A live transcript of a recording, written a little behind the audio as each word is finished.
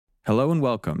Hello and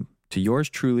welcome to yours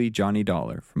truly, Johnny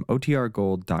Dollar from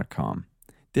OTRGold.com.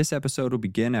 This episode will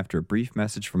begin after a brief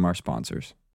message from our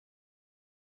sponsors.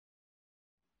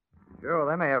 Sure,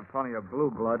 they may have plenty of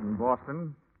blue blood in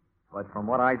Boston, but from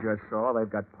what I just saw, they've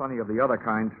got plenty of the other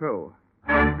kind, too.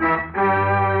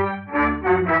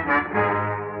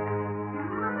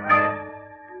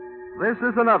 This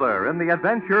is another in the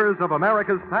adventures of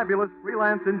America's fabulous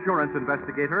freelance insurance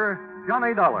investigator,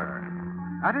 Johnny Dollar.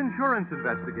 At insurance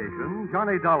investigation,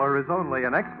 Johnny Dollar is only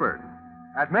an expert.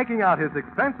 At making out his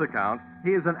expense account,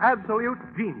 he is an absolute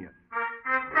genius.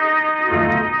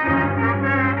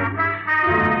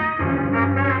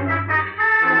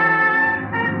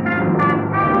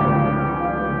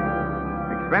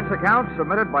 Expense account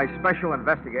submitted by Special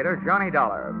Investigator Johnny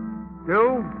Dollar.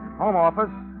 To Home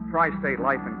Office, Tri-State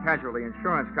Life and Casualty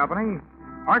Insurance Company,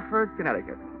 Hartford,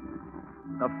 Connecticut.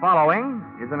 The following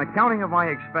is an accounting of my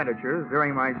expenditures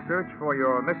during my search for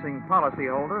your missing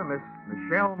policyholder, Miss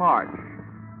Michelle March.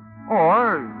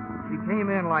 Or, she came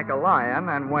in like a lion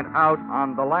and went out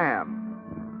on the lamb.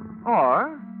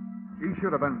 Or, she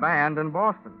should have been banned in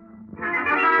Boston.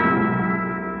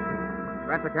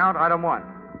 Expense account, item 1,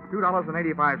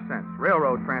 $2.85.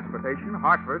 Railroad transportation,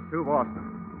 Hartford to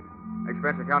Boston.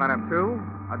 Expense account, item 2,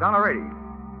 $1.80.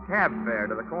 Cab fare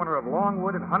to the corner of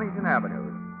Longwood and Huntington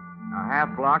Avenues. A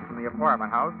half block from the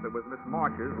apartment house that was Miss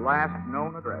March's last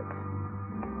known address.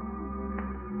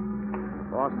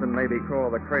 Boston may be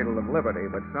called the cradle of liberty,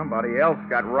 but somebody else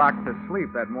got rocked to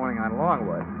sleep that morning on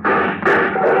Longwood.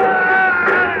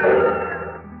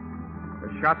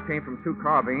 The shots came from 2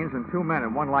 carbines and 2 men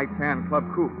in one light tan club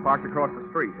coupe parked across the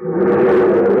street.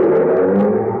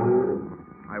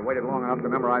 I waited long enough to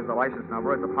memorize the license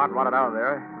number as the pot rotted out of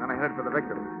there, and then I headed for the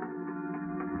victim.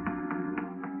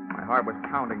 My heart was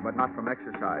pounding, but not from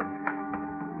exercise.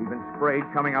 Even sprayed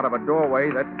coming out of a doorway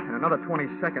that, in another 20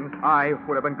 seconds, I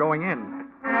would have been going in.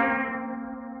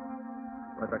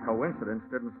 But the coincidence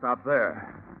didn't stop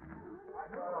there.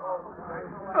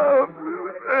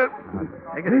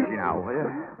 Take it easy now, will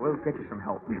you? We'll get you some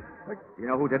help. Do you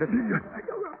know who did it?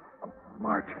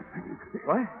 March.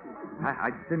 What? I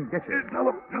didn't get you. Tell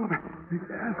him.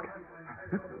 Ask.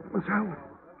 Michelle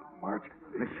March.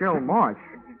 Michelle March?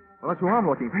 Well, that's who I'm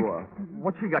looking for.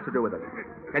 What's she got to do with it?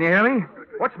 Can you hear me?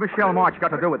 What's Michelle March got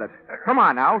to do with it? Come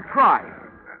on now, try.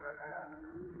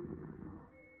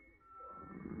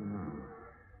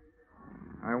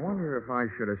 I wonder if I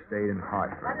should have stayed in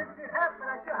Hartford. I didn't see it happen, but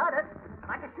I sure heard it.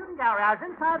 Like a shooting gallery. I was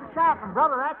inside the shop, and,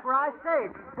 brother, that's where I stayed.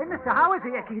 Hey, mister, how is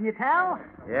he? Can you tell?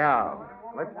 Yeah.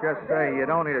 Let's just say you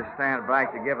don't need to stand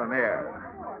back to give him air.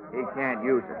 He can't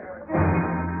use it.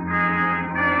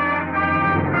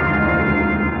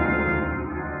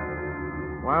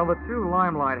 While the 2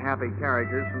 limelight-happy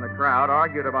characters from the crowd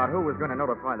argued about who was going to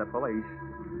notify the police,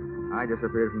 I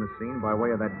disappeared from the scene by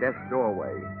way of that desk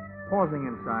doorway, pausing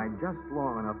inside just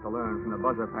long enough to learn from the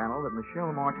buzzer panel that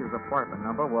Michelle March's apartment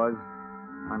number was,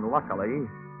 unluckily,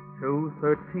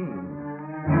 213.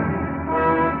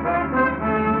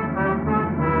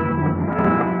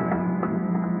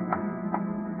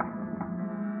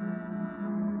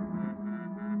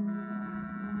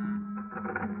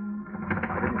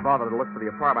 I didn't bother to look for the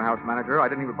apartment house manager. I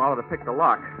didn't even bother to pick the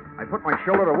lock. I put my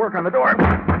shoulder to work on the door.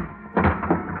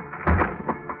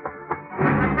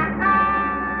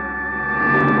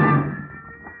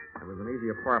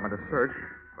 Apartment to search,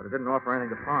 but it didn't offer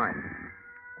anything to find.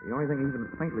 The only thing even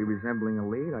faintly resembling a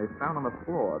lead I found on the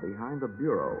floor behind the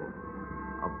bureau.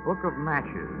 A book of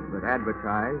matches that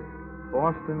advertised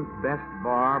Boston's best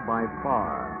bar by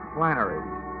far, Flannery's,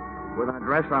 with an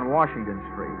address on Washington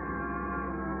Street.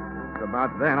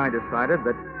 About then I decided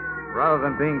that rather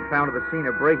than being found at the scene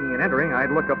of breaking and entering,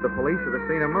 I'd look up the police at the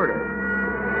scene of murder.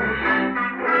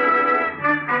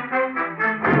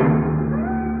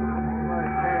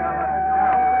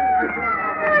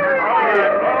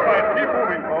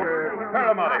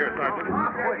 Out of here, Sergeant.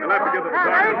 You'll have to give them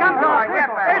Here he comes, George. Here's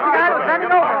the guy who's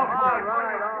sending over.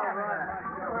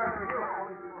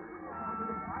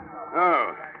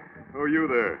 Oh, who are you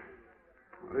there?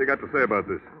 What do you got to say about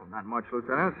this? Oh, not much,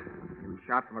 Lieutenant. He was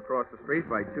shot from across the street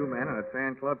by 2 men in a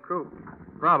tan club coupe.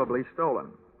 Probably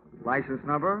stolen. License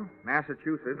number,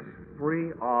 Massachusetts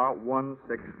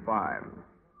 3R165.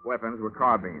 Weapons were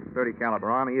carbines, .30 caliber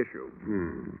Army issue.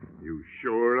 You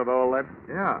sure of all that?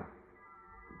 Yeah.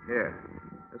 Here.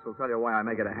 This will tell you why I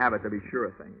make it a habit to be sure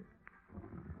of things.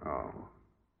 Oh.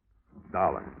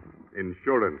 Dollar.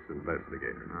 Insurance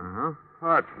investigator. Uh-huh.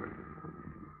 Hartford.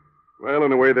 Well,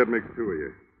 in a way, that makes 2 of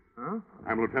you. Huh?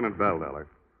 I'm Lieutenant Val Dollar.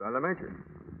 Sergeant Major.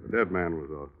 The dead man was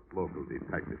a local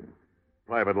detective.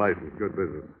 Private license, good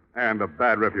business. And a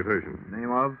bad reputation.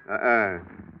 Name of?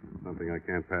 Something I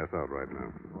can't pass out right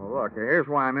now. Well, look, here's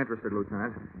why I'm interested,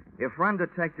 Lieutenant. If friend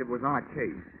detective was on a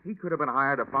case, he could have been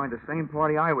hired to find the same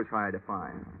party I was hired to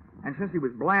find. And since he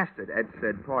was blasted at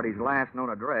said party's last known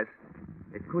address,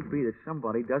 it could be that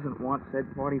somebody doesn't want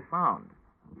said party found.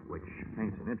 Which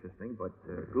paints an interesting but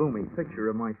gloomy picture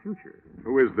of my future.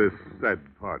 Who is this said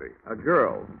party? A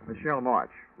girl, Michelle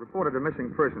March, reported to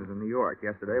missing persons in New York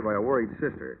yesterday by a worried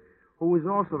sister, who was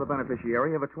also the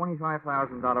beneficiary of a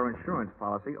 $25,000 insurance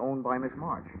policy owned by Miss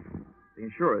March. The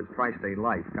insurers, Tri-State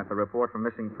Life, got the report from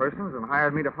missing persons and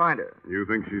hired me to find her. You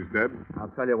think she's dead? I'll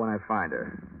tell you when I find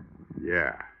her.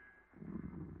 Yeah.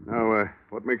 Now,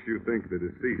 what makes you think the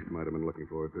deceased might have been looking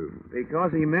for her, too?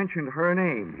 Because he mentioned her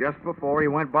name just before he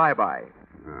went bye-bye.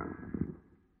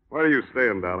 Where are you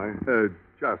staying, Dolly?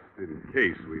 Just in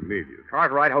case we need you.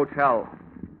 Cartwright Hotel.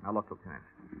 Now, look, Lieutenant.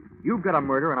 You've got a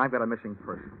murder and I've got a missing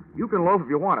person. You can loaf if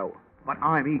you want to, but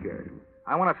I'm eager.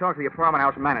 I want to talk to the apartment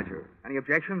house manager. Any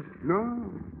objections?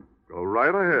 No. Go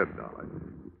right ahead, Dolly.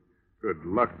 Good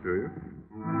luck to you.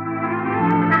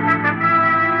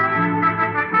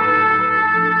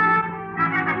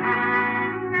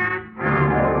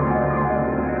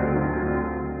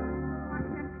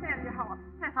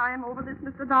 I am over this,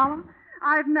 Mr. Dollar.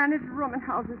 I've managed rooming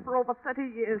houses for over 30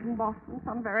 years in Boston,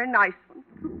 some very nice ones,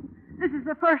 too. This is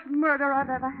the first murder I've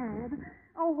ever had.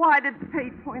 Oh, why did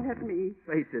fate point at me?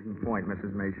 Fate didn't point,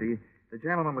 Mrs. Macy. The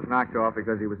gentleman was knocked off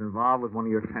because he was involved with one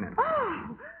of your tenants.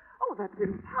 Oh, that's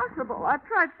impossible. I've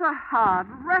tried so hard.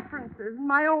 References,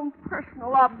 my own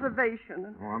personal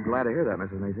observation. Oh, I'm glad to hear that,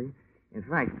 Mrs. Macy. In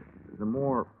fact, the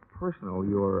more personal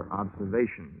your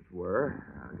observations were,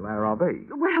 the gladder I'll be.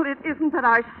 Well, it isn't that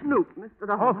I snooped, Mr.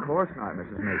 Dollar. Oh, of course not,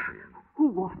 Mrs. Macy. Who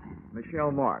was it? Michelle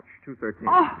March, 213.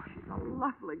 Oh, she's a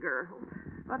lovely girl.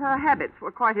 But her habits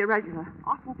were quite irregular.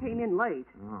 Often came in late.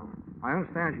 Oh. I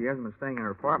understand she hasn't been staying in her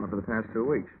apartment for the past 2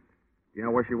 weeks. Do you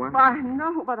know where she went? Why,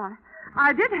 no, but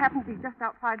I did happen to be just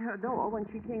outside her door when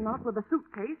she came out with a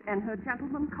suitcase and her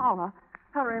gentleman caller.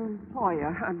 Her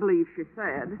employer, I believe she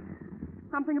said.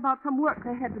 Something about some work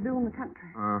they had to do in the country.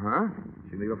 Uh-huh.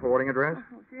 She leave a forwarding address?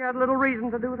 She had little reason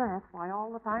to do that. Why,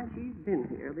 all the time she's been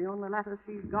here, the only letters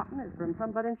she's gotten is from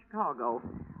somebody in Chicago.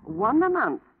 One a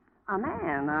month. A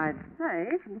man, I'd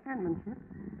say, from the penmanship.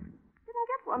 Didn't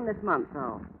get one this month,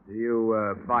 though. Do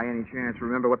you, by any chance,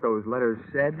 remember what those letters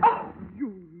said? Oh,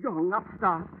 you young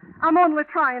upstart. I'm only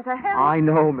trying to help. I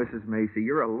know, Mrs. Macy.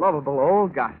 You're a lovable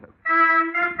old gossip.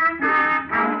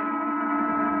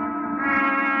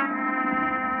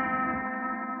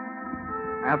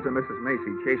 After Mrs.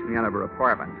 Macy chased me out of her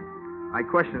apartment, I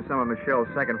questioned some of Michelle's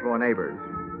second-floor neighbors.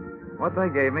 What they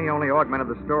gave me only augmented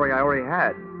the story I already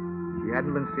had. She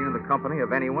hadn't been seen in the company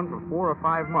of anyone for 4 or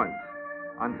 5 months,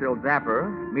 until Dapper,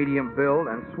 medium build,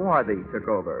 and swarthy took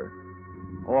over.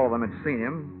 All of them had seen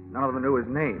him. None of them knew his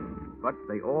name, but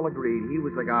they all agreed he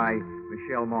was the guy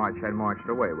Michelle March had marched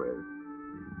away with.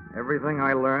 Everything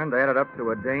I learned added up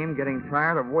to a dame getting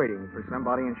tired of waiting for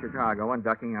somebody in Chicago and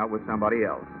ducking out with somebody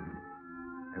else.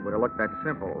 It would have looked that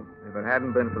simple if it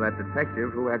hadn't been for that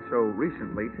detective who had so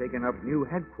recently taken up new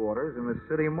headquarters in the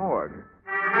city morgue.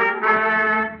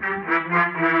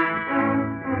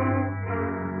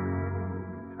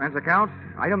 Expense account,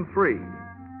 item 3,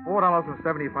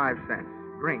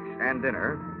 $4.75, drinks and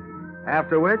dinner.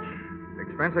 After which,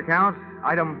 expense account,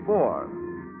 item 4,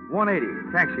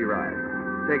 $180, taxi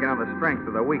ride, taken on the strength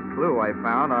of the weak clue I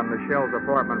found on Michelle's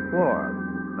apartment floor.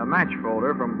 The match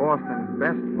folder from Boston's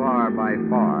best bar by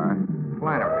far,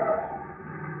 Flannery's.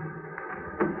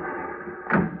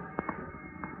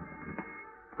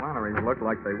 Flannery's look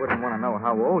like they wouldn't want to know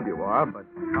how old you are, but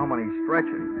how many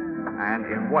stretches, and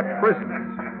in what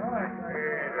prisons.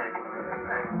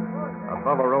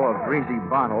 Above a row of greasy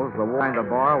bottles, the wall behind the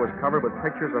bar was covered with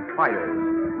pictures of fighters,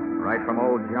 right from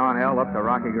old John L. up to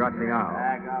Rocky Graziano.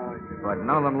 But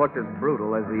none of them looked as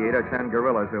brutal as the 8 or 10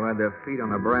 gorillas who had their feet on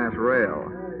the brass rail.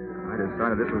 I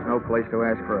decided this was no place to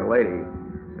ask for a lady,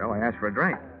 so I asked for a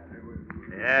drink.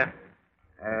 Yeah?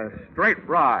 Straight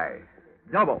rye.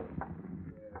 Double.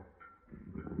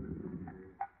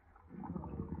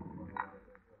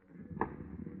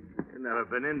 You've never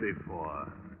been in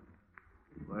before.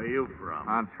 Where are you from?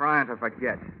 I'm trying to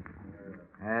forget.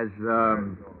 Has,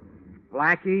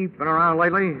 Blackie been around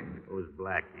lately? Who's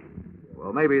Blackie?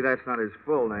 Well, maybe that's not his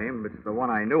full name. It's the one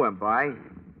I knew him by.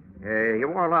 He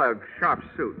wore a lot of sharp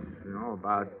suits,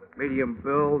 about medium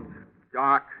build,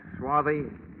 dark, swarthy.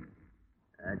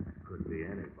 That could be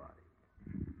anybody.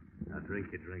 Now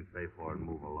drink your drink, pay for it, and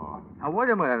move along. Now, wait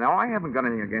a minute. Now, I haven't got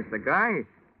anything against the guy.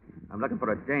 I'm looking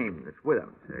for a dame that's with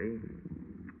him, see?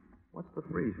 What's the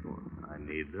freeze for? I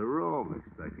need the room,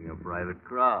 expecting a private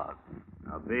crowd.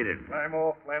 Now beat it. I'm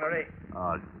off, Flannery.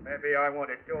 Oh, Maybe I want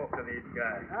to talk to these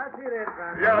guys. I'll see that,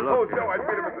 Van. Yeah, I look, told Joe I'd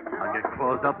beat him at the... I'll get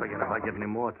closed up again if I get any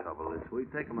more trouble this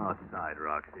week. Take him outside,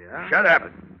 Roxy, huh? Shut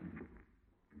up.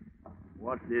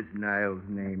 What's this Niles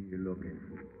name you're looking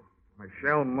for?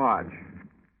 Michelle March.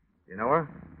 You know her?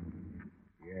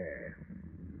 Yeah.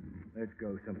 Let's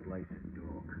go someplace and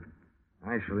talk.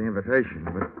 Thanks for the invitation,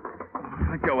 but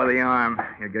let go of the arm.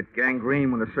 You get gangrene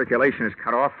when the circulation is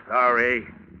cut off. Sorry.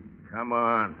 Come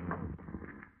on.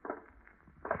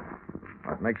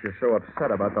 What makes you so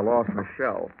upset about the lost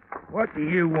Michelle? What do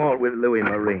you want with Louis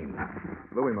Marine?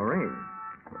 Louis Marine.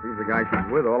 If he's the guy she's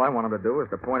with, all I want him to do is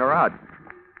to point her out.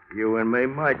 You and me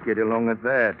might get along at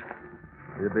that.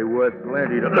 It'd be worth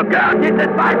plenty to look out. Get the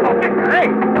sidewalk. Hey!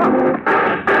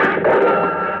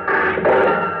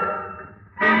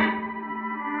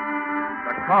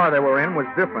 The car they were in was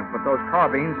different, but those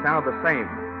carbines sounded the same.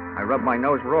 I rubbed my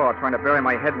nose raw trying to bury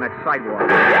my head in that sidewalk.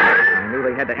 I knew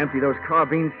they had to empty those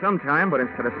carbines sometime, but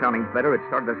instead of sounding better, it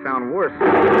started to sound worse.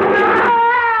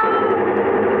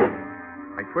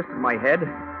 I twisted my head,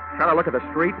 shot a look at the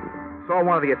street, saw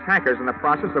one of the attackers in the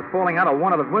process of falling out of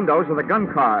one of the windows of the gun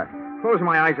car. Closed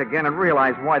my eyes again and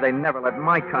realized why they never let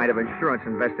my kind of insurance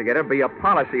investigator be a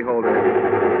policyholder.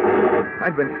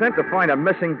 I'd been sent to find a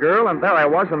missing girl, and there I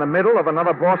was in the middle of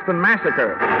another Boston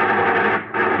massacre.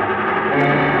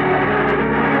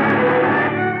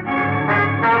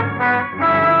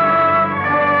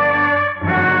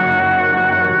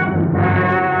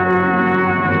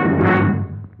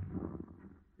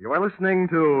 You are listening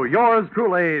to Yours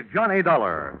Truly, Johnny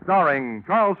Dollar, starring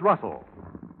Charles Russell.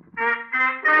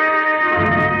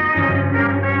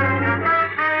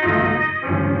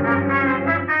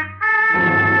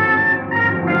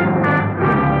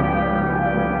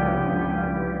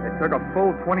 It took a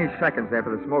full 20 seconds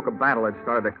after the smoke of battle had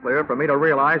started to clear for me to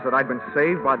realize that I'd been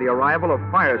saved by the arrival of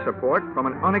fire support from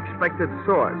an unexpected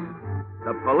source,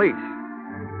 the police.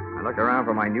 I looked around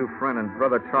for my new friend and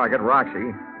brother target,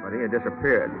 Roxy, but he had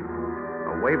disappeared.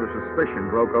 A wave of suspicion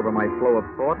broke over my flow of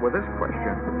thought with this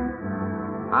question.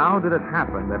 How did it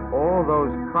happen that all those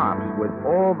cops with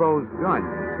all those guns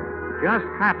just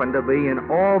happened to be in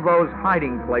all those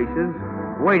hiding places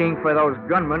waiting for those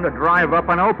gunmen to drive up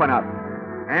and open up?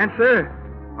 Answer,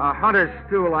 a hunter's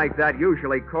stew like that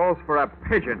usually calls for a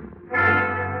pigeon.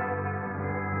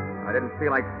 I didn't feel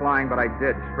like flying, but I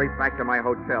did, straight back to my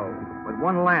hotel, with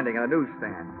one landing and a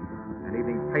newsstand. An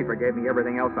evening paper gave me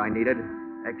everything else I needed,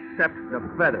 except the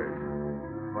feathers.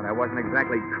 But I wasn't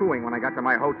exactly cooing when I got to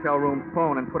my hotel room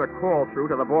phone and put a call through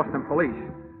to the Boston police.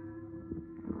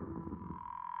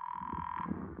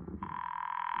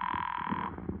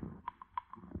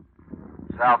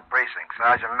 South Precinct,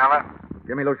 Sergeant Miller.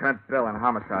 Give me Lieutenant Bill in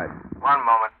homicide. One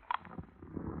moment.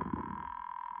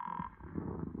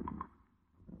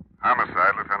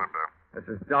 Homicide, Lieutenant Bill. This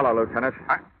is Dollar, Lieutenant.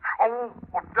 Oh,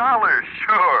 Dollar,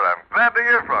 sure. I'm glad to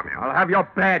hear from you. I'll have your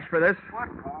badge for this.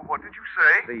 What did you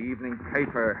say? The evening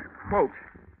paper. Quote,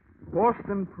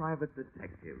 Boston private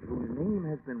detective, whose name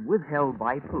has been withheld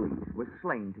by police, was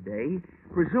slain today,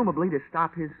 presumably to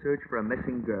stop his search for a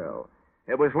missing girl.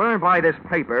 It was learned by this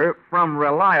paper from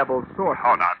reliable sources.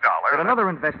 Oh, now, Dollar. That another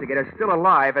investigator still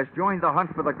alive has joined the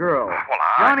hunt for the girl. Well,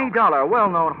 Johnny Dollar,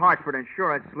 well-known Hartford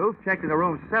insurance sleuth, checked into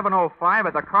room 705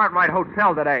 at the Cartwright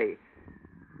Hotel today.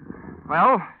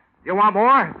 Well, you want more?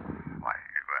 Why,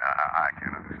 I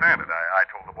can't understand it. I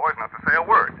told the boys not to say a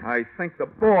word. I think the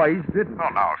boys didn't. Oh,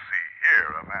 now, see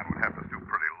here. A man would have to stoop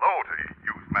pretty low to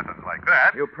use methods like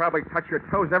that. You probably touch your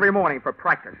toes every morning for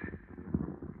practice.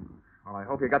 Well, I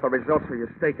hope you got the results for your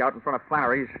stakeout in front of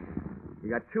Flannery's. You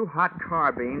got 2 hot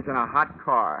carbines and a hot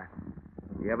car.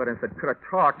 The evidence that could have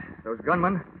talked, those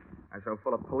gunmen, are so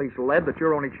full of police lead that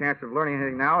your only chance of learning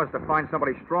anything now is to find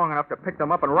somebody strong enough to pick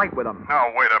them up and write with them.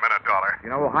 Now, wait a minute, Dollar. You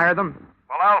know who hired them?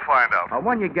 Well, I'll find out.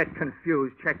 When you get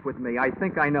confused, check with me. I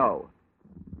think I know.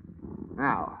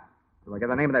 Now, do I get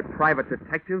the name of that private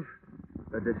detective?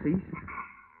 The deceased?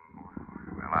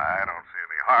 Well, I don't see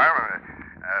any harm.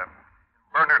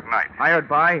 Bernard Knight. Hired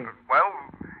by? Well,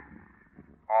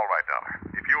 all right, Dollar.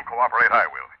 If you'll cooperate, I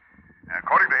will.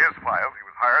 According to his files, he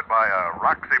was hired by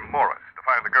Roxy Morris to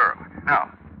find the girl.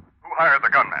 Now, who hired the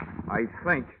gunmen? I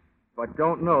think, but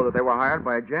don't know that they were hired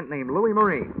by a gent named Louis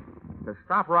Marine to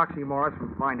stop Roxy Morris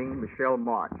from finding Michelle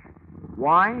March.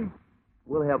 Why?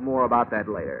 We'll have more about that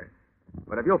later.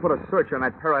 But if you'll put a search on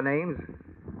that pair of names,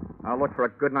 I'll look for a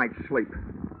good night's sleep.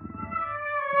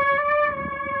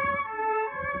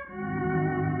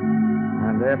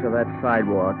 And after that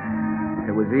sidewalk,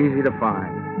 it was easy to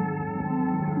find.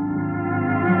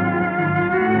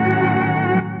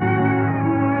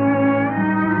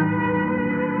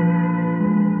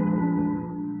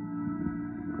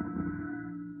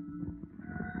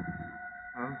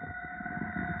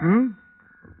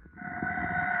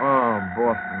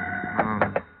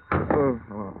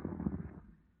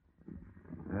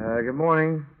 Good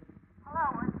morning.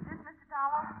 Hello, is this Mr.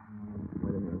 Dollar?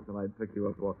 Wait a minute till I pick you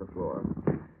up off the floor.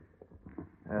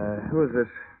 Who is this?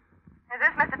 Is this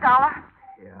Mr. Dollar?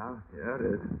 Yeah, it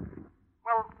is.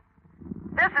 Well,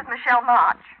 this is Michelle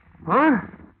March. Huh?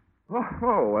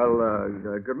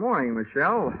 Well, good morning,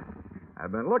 Michelle.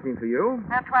 I've been looking for you.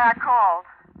 That's why I called.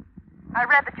 I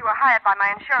read that you were hired by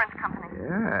my insurance company.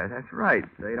 Yeah, that's right.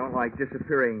 They don't like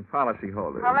disappearing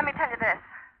policyholders. Well, let me tell you this.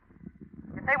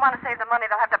 If they want to save the money,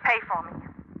 they'll have to pay for me.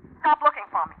 Stop looking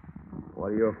for me.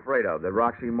 What are you afraid of? That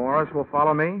Roxy Morris will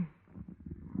follow me?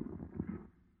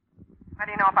 What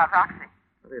do you know about Roxy?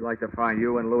 They'd like to find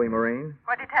you and Louis Marine.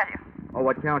 What did he tell you? Oh,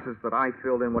 what counts is that I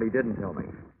filled in what he didn't tell me.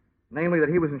 Namely, that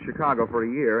he was in Chicago for a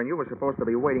year, and you were supposed to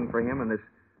be waiting for him in this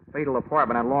fatal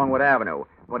apartment on Longwood Avenue.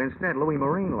 But instead, Louis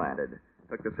Marine landed,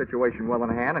 took the situation well in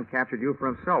hand, and captured you for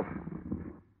himself.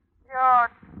 You're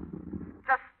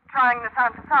just trying this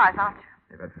on for size, aren't you?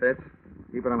 If it fits,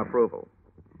 keep it on approval.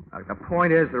 The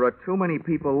point is, there are too many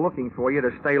people looking for you to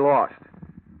stay lost.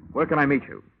 Where can I meet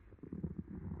you?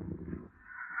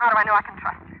 How do I know I can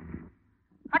trust you?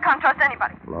 I can't trust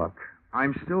anybody. Look,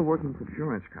 I'm still working for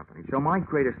insurance company, so my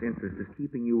greatest interest is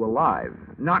keeping you alive,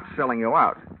 not selling you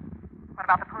out. What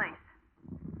about the police?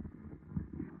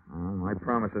 My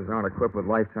promises aren't equipped with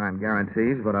lifetime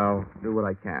guarantees, but I'll do what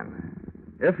I can.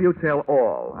 If you tell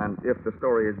all, and if the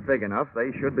story is big enough,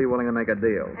 they should be willing to make a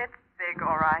deal. It's big,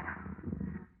 all right.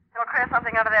 They'll clear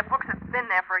something out of their books that's been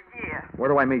there for a year. Where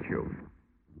do I meet you?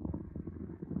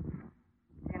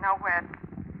 You know where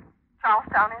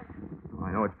Charlestown is? I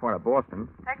know it's part of Boston.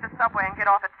 Take the subway and get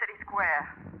off at City Square.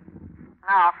 An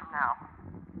hour from now.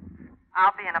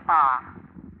 I'll be in a bar.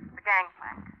 The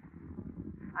Gangplank.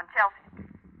 On Chelsea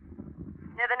Street.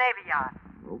 Near the Navy Yard.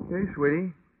 Okay,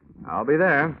 sweetie. I'll be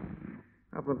there.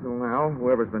 Up until now,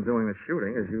 whoever's been doing the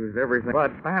shooting has used everything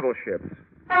but battleships.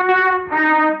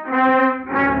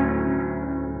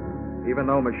 Even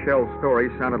though Michelle's story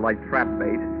sounded like trap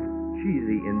bait,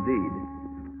 cheesy indeed,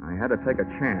 I had to take a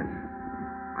chance.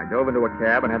 I dove into a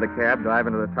cab and had the cab dive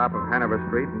into the top of Hanover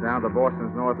Street and down to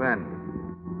Boston's North End.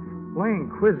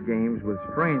 Playing quiz games with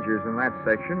strangers in that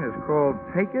section is called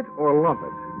Take It or Lump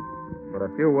It. But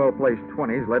a few well-placed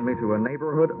 20s led me to a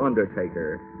neighborhood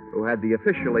undertaker who had the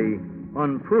officially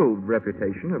unproved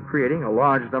reputation of creating a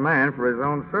large demand for his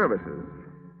own services.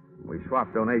 We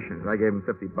swapped donations. I gave him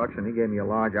 $50, and he gave me a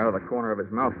large out of the corner of his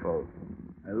mouthful.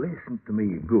 Listen to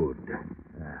me good.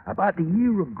 About a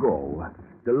year ago,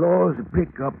 the laws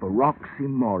picked up a Roxy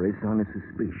Morris on a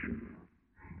suspicion.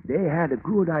 They had a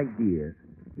good idea.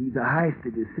 He'd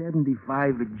heisted a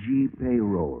 75G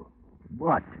payroll.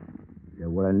 But there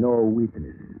were no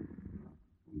witnesses.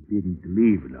 He didn't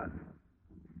leave none.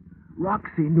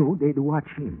 Roxy knew they'd watch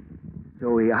him,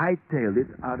 so he hightailed it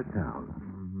out of town.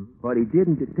 But he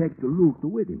didn't detect the loot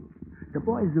with him. The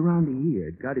boys around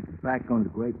here got it back on the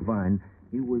grapevine.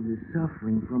 He was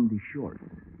suffering from the shorts.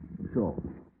 So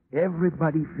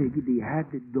everybody figured he had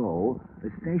the dough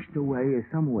stashed away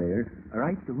somewhere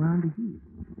right around the heel.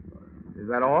 Is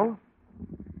that all?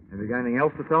 Have you got anything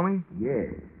else to tell me?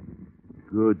 Yes.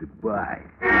 Goodbye.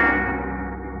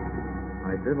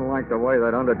 I didn't like the way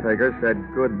that undertaker said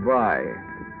goodbye.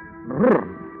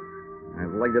 I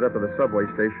legged it up to the subway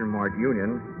station marked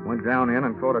Union, went down in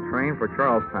and caught a train for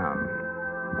Charlestown.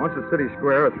 Once at City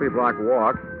Square, a 3-block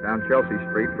walk down Chelsea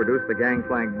Street produced the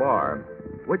Gangplank Bar,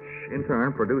 which in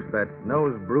turn produced that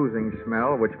nose-bruising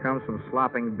smell which comes from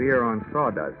slopping beer on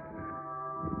sawdust.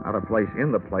 Out of place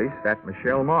in the place sat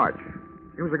Michelle March.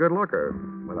 She was a good looker,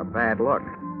 with a bad look.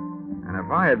 And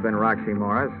if I had been Roxy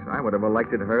Morris, I would have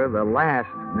elected her the last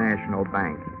national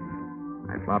bank.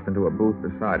 I flopped into a booth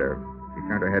beside her. She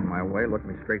turned her head my way, looked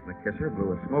me straight in the kisser,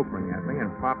 blew a smoke ring at me,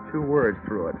 and popped 2 words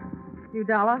through it. You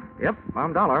Dollar? Yep,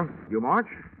 I'm Dollar. You March?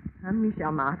 I'm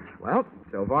Michelle March. Well,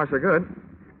 so far so good.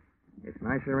 It's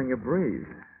nice hearing you breathe.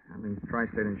 That means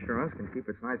Tri-State Insurance can keep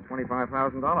its nice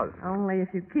 $25,000. Only if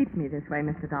you keep me this way,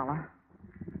 Mr. Dollar.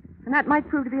 And that might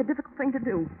prove to be a difficult thing to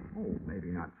do. Oh, maybe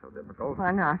not so difficult.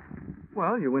 Why not?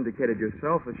 Well, you indicated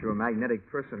yourself that your magnetic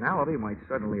personality might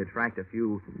suddenly attract a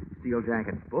few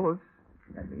steel-jacket bullets.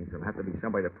 That means there'll have to be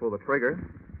somebody to pull the trigger.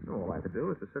 So all I have to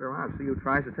do is to sit around and see who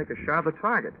tries to take a shot at the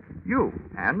target. You.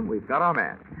 And we've got our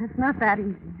man. It's not that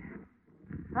easy.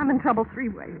 I'm in trouble 3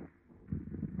 ways.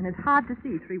 And it's hard to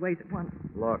see 3 ways at once.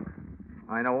 Look,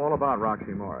 I know all about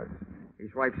Roxy Morris. He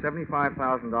swiped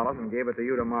 $75,000 and gave it to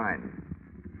you to mine.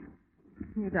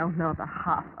 You don't know the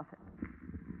half of it.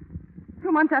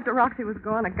 2 months after Roxy was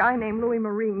gone, a guy named Louis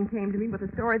Marine came to me with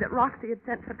a story that Roxy had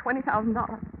sent for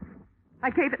 $20,000. I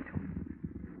gave it to him.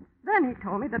 Then he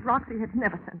told me that Roxy had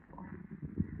never sent for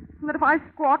it. And that if I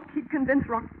squawked, he'd convince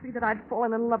Roxy that I'd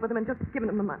fallen in love with him and just given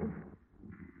him the money.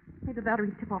 Either that or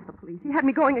he'd tip off the police. He had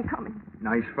me going and coming.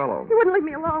 Nice fellow. He wouldn't leave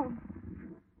me alone.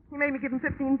 He made me give him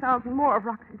 $15,000 more of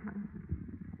Roxy's money.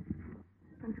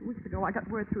 And 2 weeks ago, I got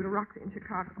word through to Roxy in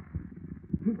Chicago.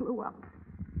 He blew up.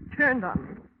 Turned on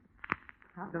me.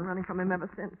 I've been running from him ever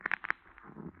since.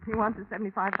 He wants his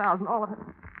 $75,000, all of it.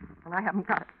 And I haven't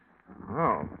got it.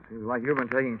 Oh, seems like you've been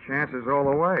taking chances all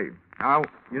the way. Now,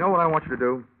 you know what I want you to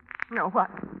do? No, what?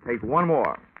 Take one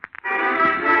more.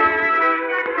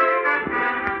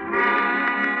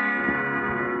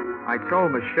 I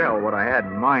told Michelle what I had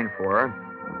in mind for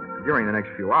her, during the next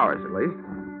few hours at least,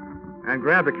 and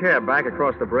grabbed a cab back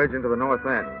across the bridge into the North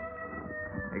End.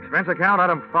 Expense account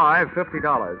item 5,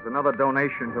 $50. Another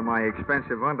donation to my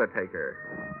expensive undertaker.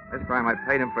 This time I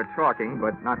paid him for talking,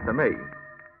 but not to me.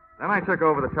 Then I took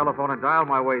over the telephone and dialed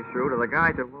my way through to the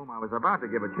guy to whom I was about to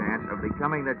give a chance of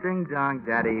becoming the ding-dong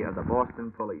daddy of the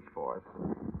Boston Police Force,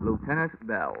 Lieutenant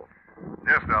Bell.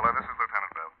 Yes, Dollar, this is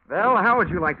Lieutenant Bell. Bell, how would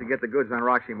you like to get the goods on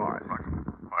Roxy Morris?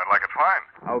 I'd like it fine.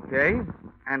 Okay.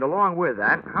 And along with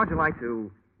that, how'd you like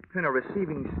to pin a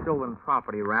receiving stolen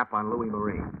property rap on Louis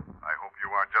Marine? I hope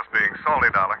you aren't just being salty,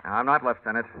 Dollar. I'm not,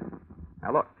 Lieutenant.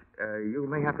 Now, look, you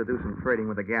may have to do some trading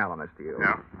with the gal on this deal.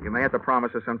 Yeah? You may have to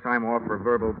promise her some time off for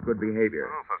verbal good behavior.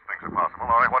 Well, such things are possible.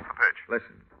 All right, what's the pitch?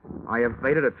 Listen, I have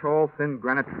baited a tall, thin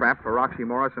granite trap for Roxy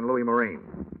Morris and Louis Marine.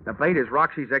 The bait is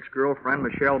Roxy's ex-girlfriend,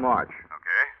 Michelle March.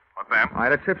 Okay, what then? I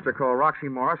had a tipster call Roxy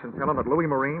Morris and tell him that Louis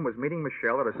Marine was meeting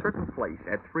Michelle at a certain place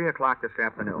at 3 o'clock this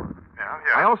afternoon. Yeah.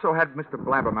 I also had Mr.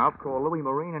 Blabbermouth call Louis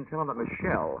Marine and tell him that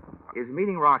Michelle is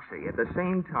meeting Roxy at the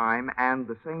same time and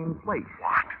the same place.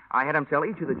 What? I had him tell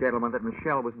each of the gentlemen that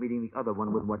Michelle was meeting the other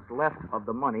one with what's left of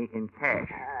the money in cash.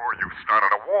 Oh, you've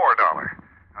started a war, Dollar.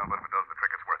 But if it does the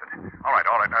trick, it's worth it. All right.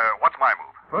 What's my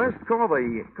move? First,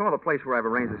 call the place where I've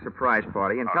arranged a surprise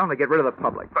party and tell them to get rid of the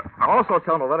public. Also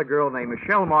tell them to let a girl named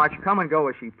Michelle March come and go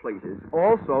as she pleases.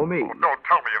 Also me. Oh, don't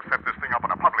tell me you've set this thing up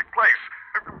in a public place.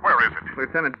 Where is it?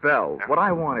 Lieutenant Bell, what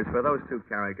I want is for those two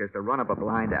characters to run up a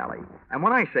blind alley. And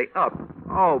when I say up,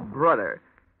 oh, brother,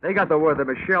 they got the word the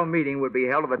Michelle meeting would be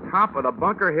held at the top of the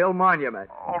Bunker Hill Monument.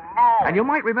 Oh, no. And you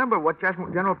might remember what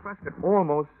General Prescott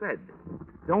almost said.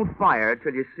 Don't fire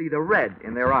till you see the red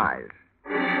in their eyes.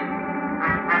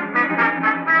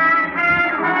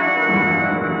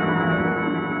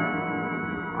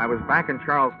 I was back in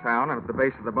Charlestown and at the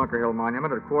base of the Bunker Hill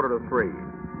Monument at 2:45.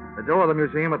 The door of the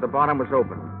museum at the bottom was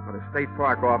open, but a state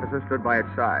park officer stood by its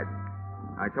side.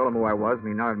 I told him who I was, and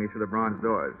he nodded me through the bronze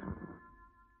doors.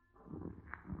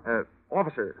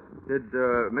 Officer, did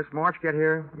Miss March get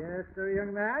here? Yes, sir,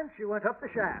 young man. She went up the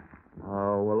shaft.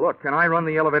 Oh, well, look, can I run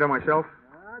the elevator myself?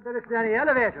 There isn't any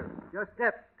elevator. Just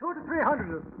steps. 200 to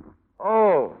 300 of them.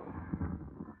 Oh.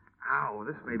 Ow,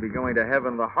 this may be going to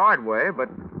heaven the hard way, but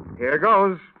here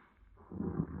goes.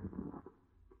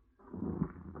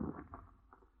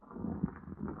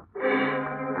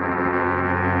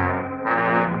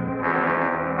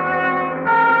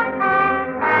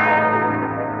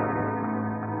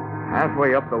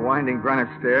 Halfway up the winding granite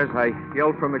stairs, I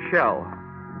yelled for Michelle.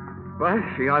 But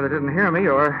she either didn't hear me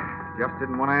or just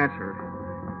didn't want to answer.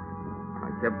 I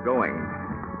kept going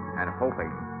and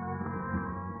hoping.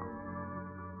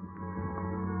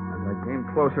 As I came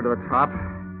closer to the top,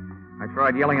 I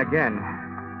tried yelling again.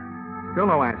 Still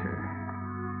no answer.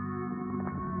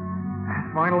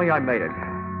 Finally, I made it.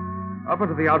 Up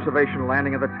into the observation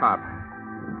landing at the top.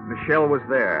 Michelle was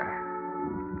there.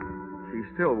 She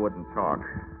still wouldn't talk,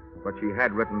 but she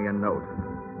had written me a note.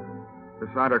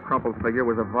 Beside her crumpled figure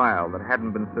was a vial that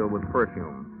hadn't been filled with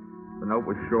perfume. The note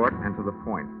was short and to the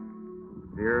point.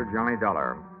 Dear Johnny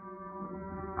Dollar,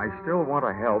 I still want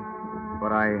to help,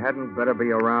 but I hadn't better be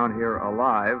around here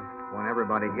alive when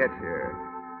everybody gets here.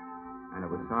 And it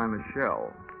was signed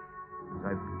Michelle.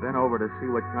 As I've been over to see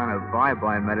what kind of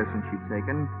bye-bye medicine she'd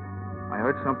taken, I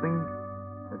heard something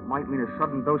that might mean a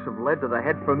sudden dose of lead to the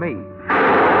head for me.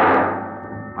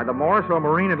 Either Morris or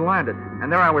Marine had landed,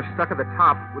 and there I was stuck at the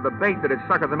top with a bait that had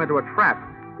suckered them into a trap,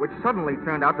 which suddenly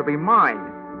turned out to be mine.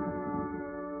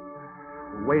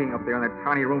 Waiting up there in that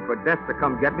tiny room for death to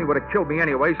come get me would have killed me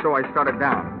anyway, so I started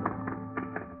down.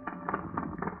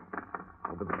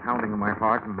 Over the pounding of my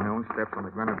heart and my own steps on the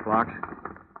granite blocks,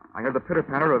 I heard the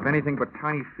pitter-patter of anything but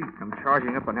tiny feet come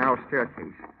charging up a narrow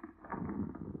staircase.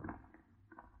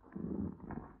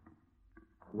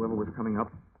 Whoever was coming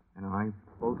up and I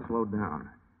both slowed down,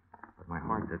 but my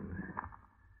heart didn't.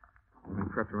 I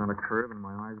crept around a curve and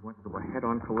my eyes went into a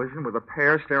head-on collision with a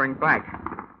pair staring back.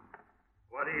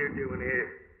 What are you doing here?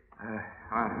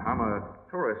 I'm a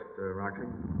tourist, Roxy.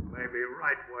 Maybe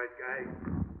right, white guy.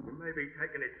 You may be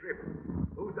taking a trip.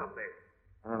 Who's up there?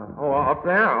 Up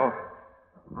there? Oh,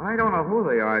 I don't know who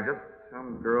they are. Just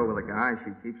some girl with a guy.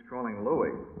 She keeps calling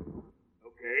Louis.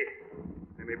 Okay.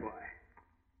 Let me by.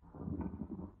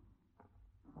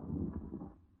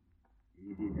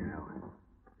 Easy now.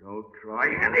 Don't try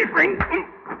anything.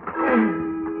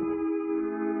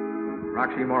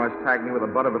 Roxy Morris tagged me with the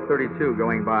butt of a .32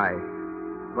 going by.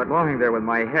 But lying there with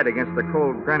my head against the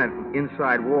cold granite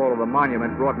inside wall of the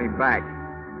monument brought me back.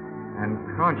 And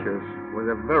conscious was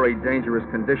a very dangerous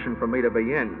condition for me to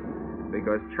be in,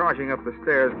 because charging up the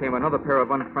stairs came another pair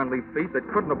of unfriendly feet that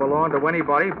couldn't have belonged to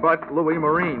anybody but Louis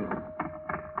Marine.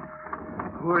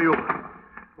 Who are you?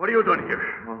 What are you doing here?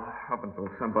 Well, up until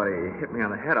somebody hit me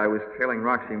on the head, I was trailing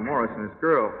Roxy Morris and his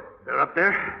girl. They're up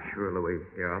there? Sure, Louis.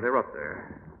 Yeah, they're up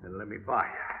there. Then let me by.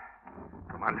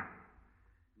 Come on.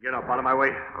 Get up out of my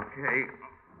way. Okay.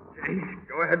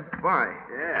 Go ahead, by.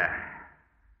 Yeah.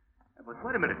 But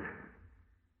wait a minute.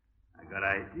 I got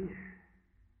an idea.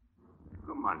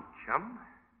 Come on, chum.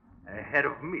 Ahead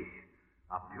of me.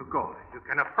 Up you go. You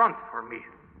can affront for me.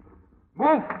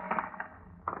 Move!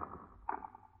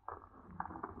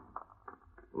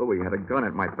 Louis had a gun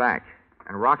at my back,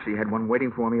 and Roxy had one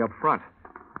waiting for me up front.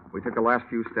 We took the last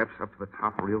few steps up to the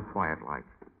top real quiet-like.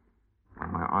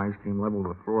 When my eyes came level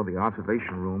with the floor of the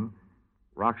observation room,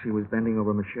 Roxy was bending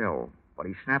over Michelle, but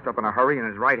he snapped up in a hurry and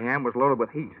his right hand was loaded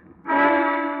with heat.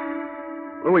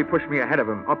 Louis pushed me ahead of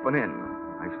him, up and in.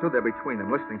 I stood there between them,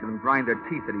 listening to them grind their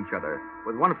teeth at each other,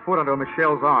 with one foot under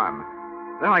Michelle's arm.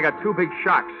 Then I got two big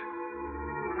shocks.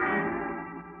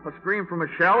 A scream from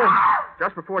Michelle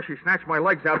just before she snatched my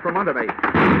legs out from under me.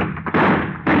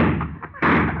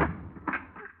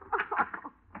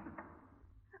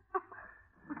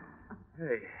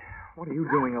 Hey, what are you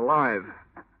doing alive?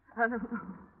 I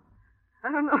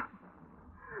don't know.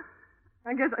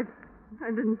 I guess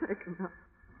I didn't take enough.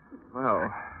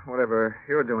 Well, whatever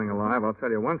you're doing alive, I'll tell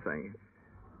you one thing.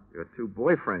 Your two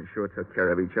boyfriends sure took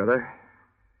care of each other.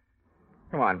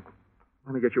 Come on.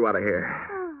 Let me get you out of here.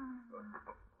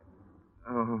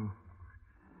 Oh.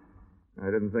 I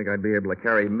didn't think I'd be able to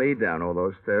carry me down all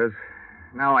those stairs.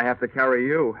 Now I have to carry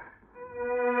you.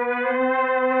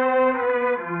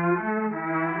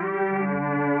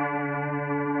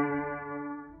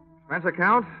 Expense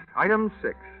account, item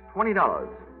 6, $20.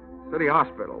 City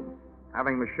Hospital,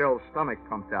 having Michelle's stomach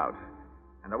pumped out.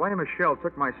 And the way Michelle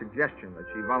took my suggestion that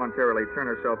she voluntarily turn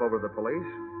herself over to the police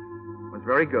was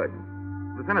very good.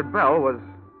 Lieutenant Bell was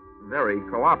very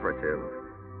cooperative.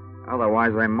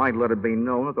 Otherwise, I might let it be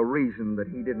known that the reason that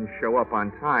he didn't show up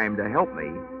on time to help me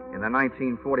in the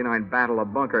 1949 Battle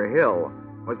of Bunker Hill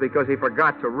was because he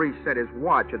forgot to reset his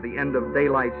watch at the end of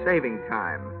daylight saving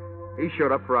time. He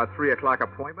showed up for our 3 o'clock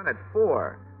appointment at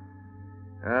 4.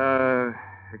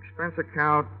 Expense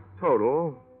account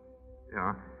total,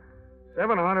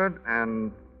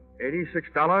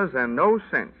 $786 and no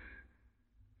cents.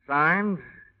 Signed,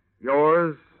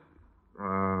 yours,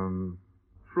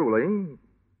 truly,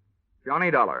 Johnny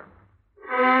Dollar.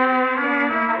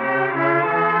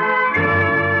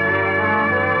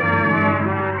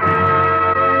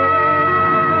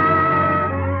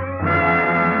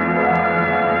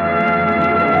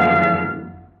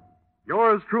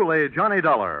 Yours truly, Johnny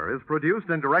Dollar, is produced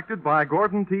and directed by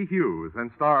Gordon T. Hughes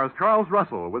and stars Charles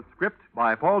Russell with script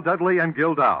by Paul Dudley and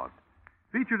Gil Dowd.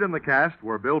 Featured in the cast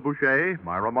were Bill Boucher,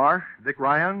 Myra Marsh, Dick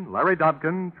Ryan, Larry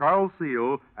Dobkin, Charles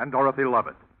Seal, and Dorothy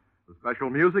Lovett. The special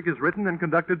music is written and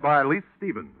conducted by Leith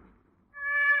Stevens.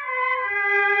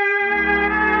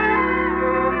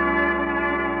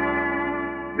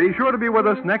 Be sure to be with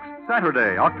us next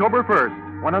Saturday, October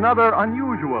 1st, when another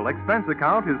unusual expense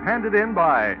account is handed in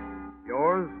by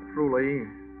Yours truly,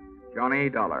 Johnny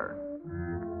Dollar.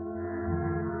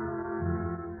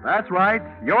 That's right.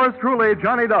 Yours truly,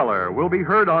 Johnny Dollar, will be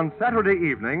heard on Saturday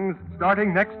evenings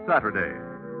starting next Saturday.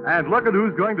 And look at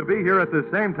who's going to be here at the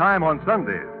same time on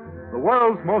Sundays. The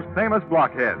world's most famous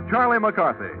blockhead, Charlie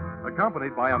McCarthy,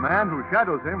 accompanied by a man who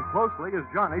shadows him closely as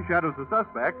Johnny shadows the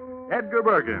suspect, Edgar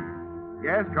Bergen.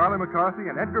 Yes, Charlie McCarthy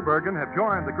and Edgar Bergen have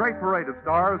joined the great parade of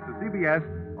stars to CBS,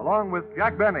 along with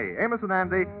Jack Benny, Amos and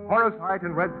Andy, Horace Heidt,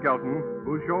 and Red Skelton,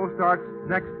 whose show starts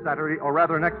next Saturday, or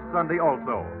rather next Sunday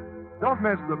also. Don't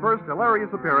miss the first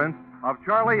hilarious appearance of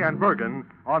Charlie and Bergen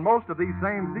on most of these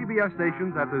same CBS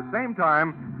stations at the same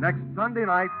time next Sunday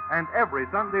night and every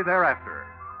Sunday thereafter.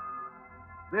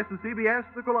 This is CBS,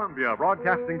 the Columbia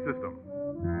Broadcasting System.